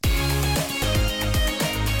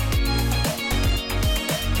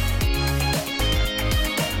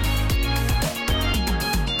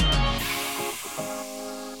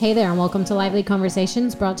Hey there, and welcome to Lively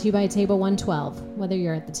Conversations, brought to you by Table 112. Whether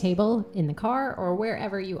you're at the table, in the car, or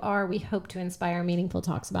wherever you are, we hope to inspire meaningful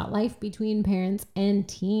talks about life between parents and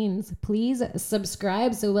teens. Please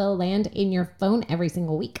subscribe so we'll land in your phone every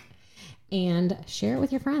single week. And share it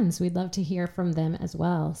with your friends. We'd love to hear from them as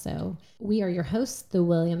well. So we are your hosts, the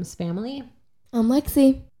Williams family. I'm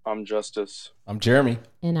Lexi. I'm Justice. I'm Jeremy.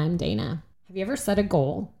 And I'm Dana. Have you ever set a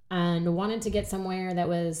goal and wanted to get somewhere that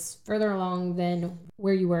was further along than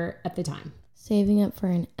where you were at the time? Saving up for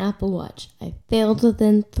an Apple Watch. I failed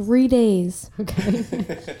within 3 days. Okay.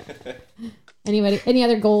 Any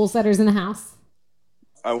other goal setters in the house?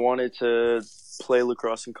 I wanted to play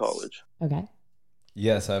lacrosse in college. Okay.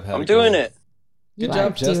 Yes, I've had. I'm doing it. Good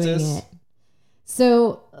job, Justice.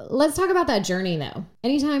 So let's talk about that journey, though.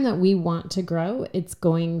 Anytime that we want to grow, it's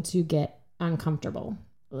going to get uncomfortable.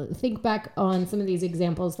 Think back on some of these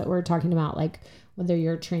examples that we're talking about, like whether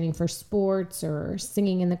you're training for sports or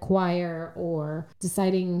singing in the choir or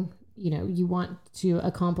deciding, you want to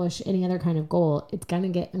accomplish any other kind of goal. It's going to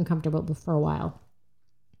get uncomfortable for a while.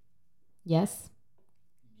 Yes?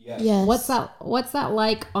 Yes. What's that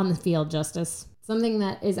like on the field, Justice? Something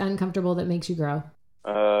that is uncomfortable that makes you grow.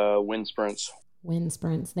 Wind sprints. Wind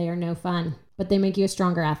sprints. They are no fun, but they make you a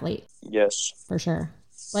stronger athlete. Yes. For sure.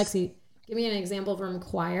 Lexi, give me an example from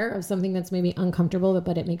choir of something that's maybe uncomfortable,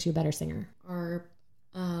 but it makes you a better singer. Our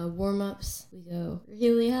warm-ups, we go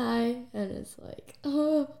really high, and it's like,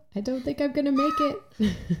 oh, I don't think I'm going to make it.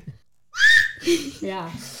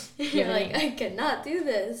 Yeah. You're like, I cannot do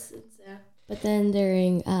this. But then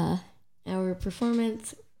during our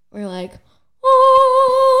performance, we're like,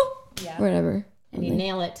 oh, yeah, whatever. And you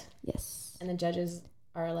nail it. Yes. And the judges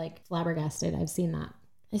are like flabbergasted. I've seen that.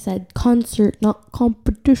 I said concert, not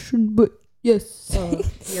competition, but yes. So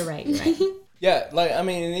you're right. Yeah,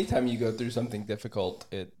 anytime you go through something difficult,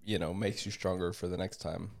 it, makes you stronger for the next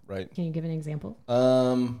time, right? Can you give an example?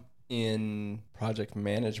 In project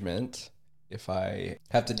management, if I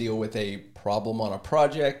have to deal with a problem on a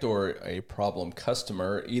project or a problem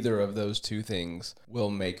customer, either of those two things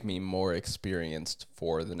will make me more experienced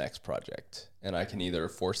for the next project. And I can either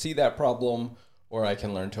foresee that problem or I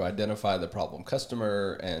can learn to identify the problem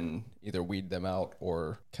customer and either weed them out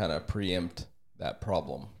or kind of preempt that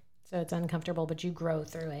problem. So it's uncomfortable, but you grow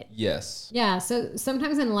through it. Yes. Yeah. So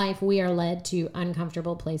sometimes in life, we are led to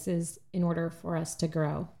uncomfortable places in order for us to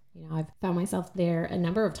grow. I've found myself there a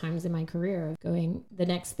number of times in my career of going, the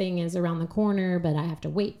next thing is around the corner, but I have to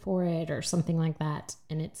wait for it or something like that.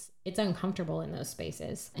 And it's uncomfortable in those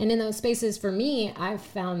spaces. And in those spaces, for me, I've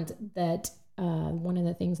found that one of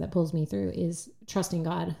the things that pulls me through is trusting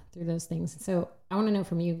God through those things. So I want to know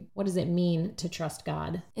from you, what does it mean to trust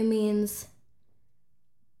God? It means,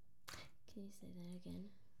 can you say that again?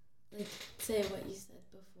 Like, say what you said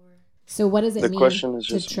before. So what does it mean question is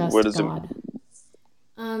to just, trust what does God?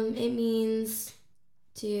 It means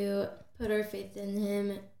to put our faith in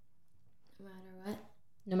Him no matter what.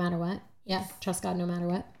 No matter what? Yeah, trust God no matter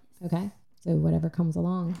what. Okay. So whatever comes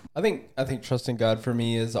along. I think trusting God for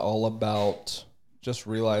me is all about just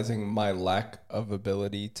realizing my lack of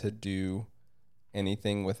ability to do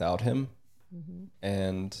anything without Him,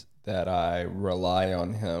 and that I rely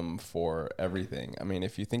on Him for everything. I mean,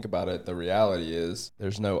 if you think about it, the reality is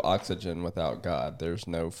there's no oxygen without God. There's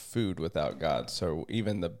no food without God. So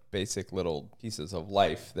even the basic little pieces of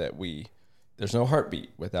life there's no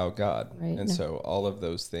heartbeat without God. Right. And so all of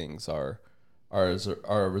those things are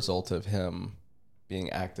a result of Him being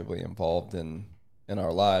actively involved in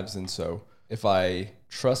our lives. And so if I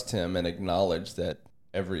trust Him and acknowledge that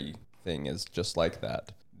everything is just like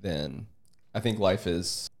that, then I think life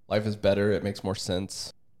is better. It makes more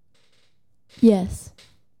sense. Yes.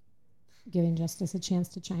 Giving Justice a chance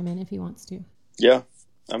to chime in if he wants to. Yeah.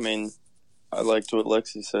 I mean, I liked what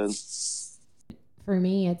Lexi said. For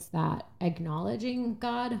me, it's that acknowledging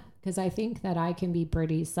God, because I think that I can be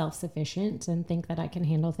pretty self-sufficient and think that I can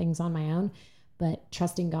handle things on my own. But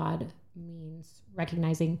trusting God means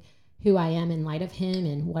recognizing who I am in light of Him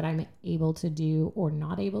and what I'm able to do or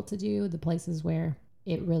not able to do, the places where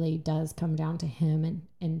it really does come down to Him.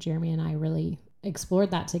 And Jeremy and I really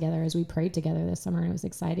explored that together as we prayed together this summer. And it was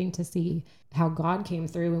exciting to see how God came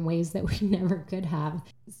through in ways that we never could have.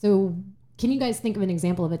 So can you guys think of an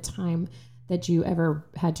example of a time that you ever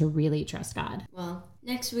had to really trust God? Well,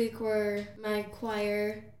 next week my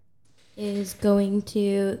choir is going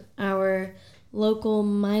to our local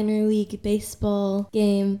minor league baseball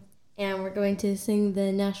game, and we're going to sing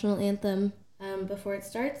the national anthem before it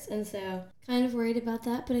starts, and so kind of worried about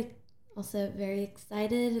that, but also very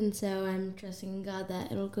excited, and so I'm trusting God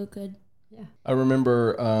that it'll go good. Yeah. I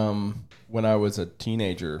remember when I was a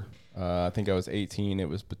teenager, I think I was 18. It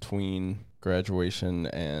was between graduation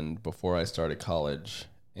and before I started college.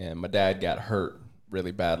 And my dad got hurt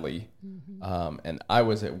really badly. And I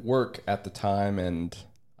was at work at the time. And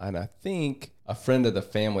I think a friend of the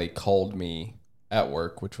family called me at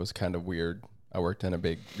work, which was kind of weird. I worked in a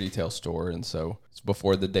big retail store. And so it's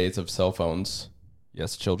before the days of cell phones.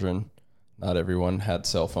 Yes, children. Not everyone had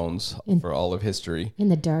cell phones for all of history. In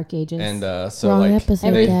the dark ages. And so Wrong like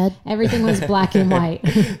episode, Dad. Everything was black and white.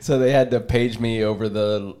 so they had to page me over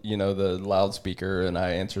the loudspeaker, and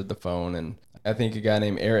I answered the phone. And I think a guy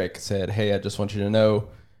named Eric said, "Hey, I just want you to know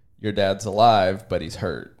your dad's alive, but he's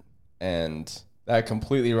hurt." And that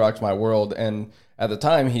completely rocked my world. And at the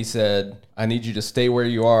time he said, "I need you to stay where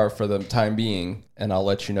you are for the time being, and I'll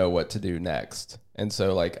let you know what to do next." And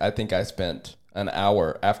so like, I think I spent an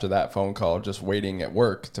hour after that phone call just waiting at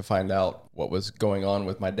work to find out what was going on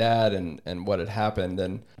with my dad and what had happened.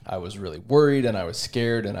 And I was really worried and I was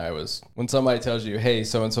scared. And when somebody tells you, hey,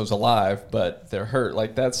 so-and-so's alive, but they're hurt,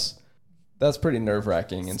 like that's pretty nerve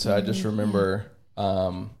wracking. And so I just remember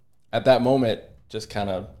at that moment, just kind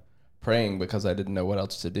of praying because I didn't know what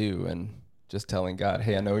else to do and just telling God,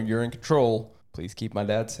 hey, I know you're in control. Please keep my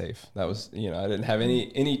dad safe. That was, I didn't have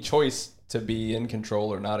any choice to be in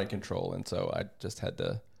control or not in control. And so I just had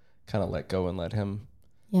to kind of let go and let him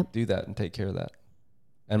do that and take care of that.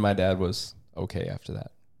 And my dad was okay after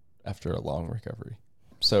that, after a long recovery.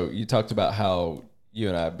 So you talked about how you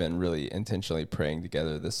and I have been really intentionally praying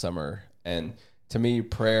together this summer. And to me,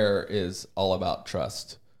 prayer is all about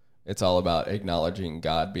trust. It's all about acknowledging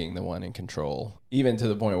God being the one in control, even to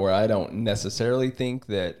the point where I don't necessarily think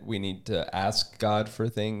that we need to ask God for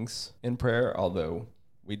things in prayer, although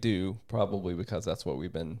we do, probably because that's what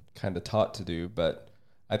we've been kind of taught to do. But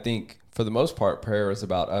I think for the most part, prayer is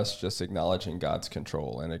about us just acknowledging God's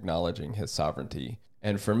control and acknowledging his sovereignty.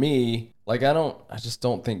 And for me, like, I just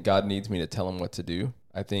don't think God needs me to tell him what to do.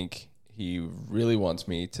 I think he really wants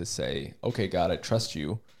me to say, okay, God, I trust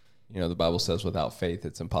you. The Bible says without faith,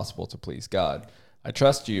 it's impossible to please God. I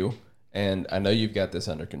trust you, and I know you've got this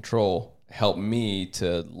under control. Help me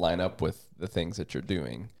to line up with the things that you're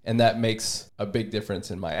doing. And that makes a big difference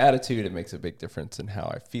in my attitude. It makes a big difference in how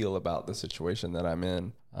I feel about the situation that I'm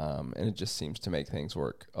in. And it just seems to make things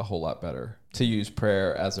work a whole lot better to use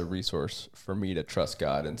prayer as a resource for me to trust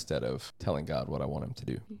God instead of telling God what I want him to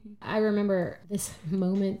do. I remember this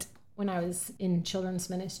moment when I was in children's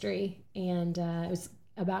ministry, and it was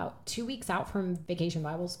about 2 weeks out from Vacation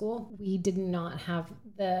Bible School. We did not have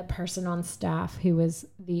the person on staff who was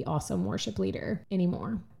the awesome worship leader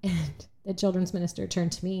anymore. And the children's minister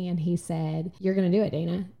turned to me and he said, "You're going to do it,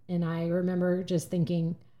 Dana." And I remember just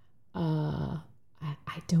thinking, I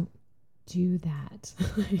don't do that.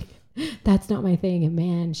 That's not my thing. And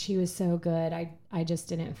man, she was so good. I just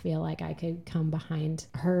didn't feel like I could come behind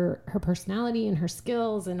her personality and her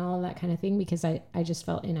skills and all of that kind of thing because I just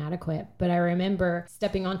felt inadequate. But I remember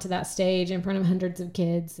stepping onto that stage in front of hundreds of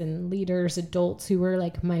kids and leaders, adults who were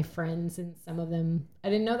like my friends, and some of them I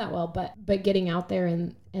didn't know that well, but getting out there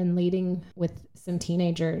and leading with some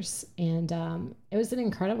teenagers. And it was an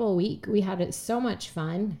incredible week. We had so much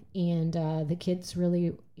fun, and the kids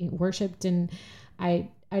really worshiped, and I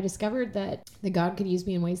discovered that God could use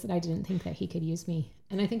me in ways that I didn't think that he could use me.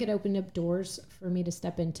 And I think it opened up doors for me to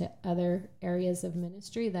step into other areas of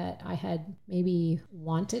ministry that I had maybe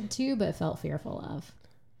wanted to, but felt fearful of.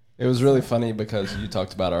 It was really funny because you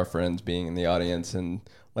talked about our friends being in the audience, and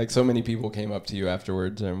like so many people came up to you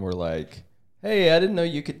afterwards and were like, "Hey, I didn't know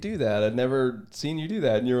you could do that. I'd never seen you do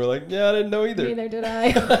that." And you were like, "Yeah, I didn't know either." Neither did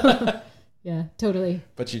I. Yeah, totally.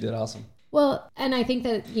 But you did awesome. Well, and I think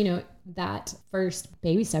that, that first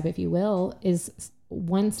baby step, if you will, is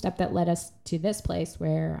one step that led us to this place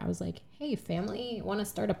where I was like, hey, family, want to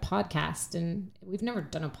start a podcast. And we've never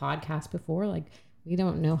done a podcast before. Like, we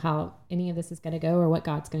don't know how any of this is going to go or what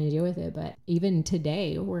God's going to do with it. But even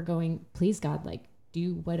today, we're going, please, God, like,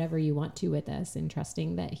 do whatever you want to with us, and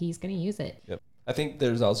trusting that he's going to use it. Yep. I think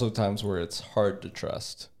there's also times where it's hard to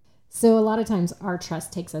trust. So a lot of times our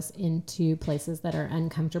trust takes us into places that are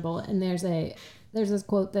uncomfortable. And there's this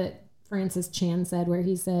quote that Francis Chan said where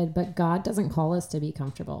he said, "But God doesn't call us to be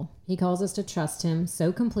comfortable. He calls us to trust him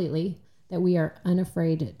so completely that we are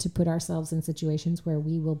unafraid to put ourselves in situations where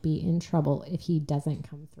we will be in trouble if he doesn't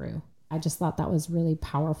come through." I just thought that was really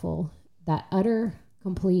powerful, that utter,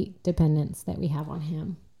 complete dependence that we have on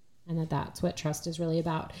him, and that's what trust is really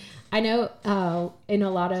about. I know in a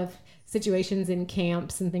lot of situations in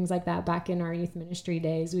camps and things like that, back in our youth ministry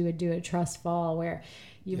days, we would do a trust fall where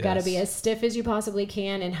you've got to be as stiff as you possibly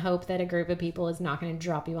can and hope that a group of people is not going to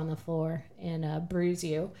drop you on the floor and bruise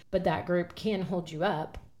you. But that group can hold you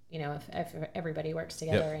up you know, if everybody works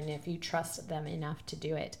together and if you trust them enough to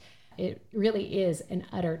do it. It really is an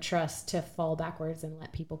utter trust to fall backwards and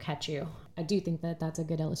let people catch you. I do think that that's a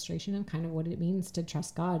good illustration of kind of what it means to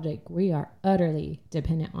trust God. Like, we are utterly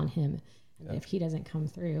dependent on him. And if he doesn't come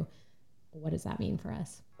through, what does that mean for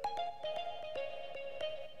us?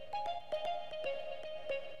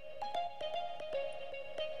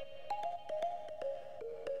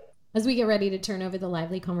 As we get ready to turn over the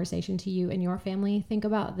lively conversation to you and your family, think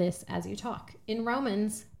about this as you talk. In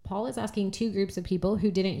Romans, Paul is asking two groups of people who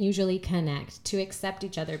didn't usually connect to accept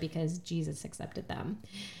each other because Jesus accepted them.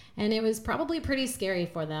 And it was probably pretty scary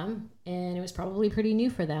for them, and it was probably pretty new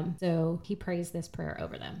for them. So he prays this prayer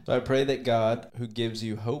over them. So I pray that God, who gives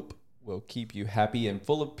you hope, will keep you happy and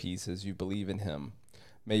full of peace as you believe in him.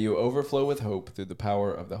 May you overflow with hope through the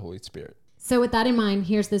power of the Holy Spirit. So with that in mind,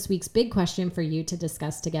 here's this week's big question for you to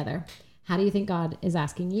discuss together. How do you think God is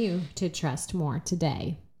asking you to trust more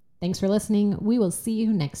today? Thanks for listening. We will see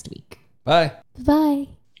you next week. Bye. Bye.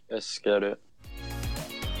 Let's get it.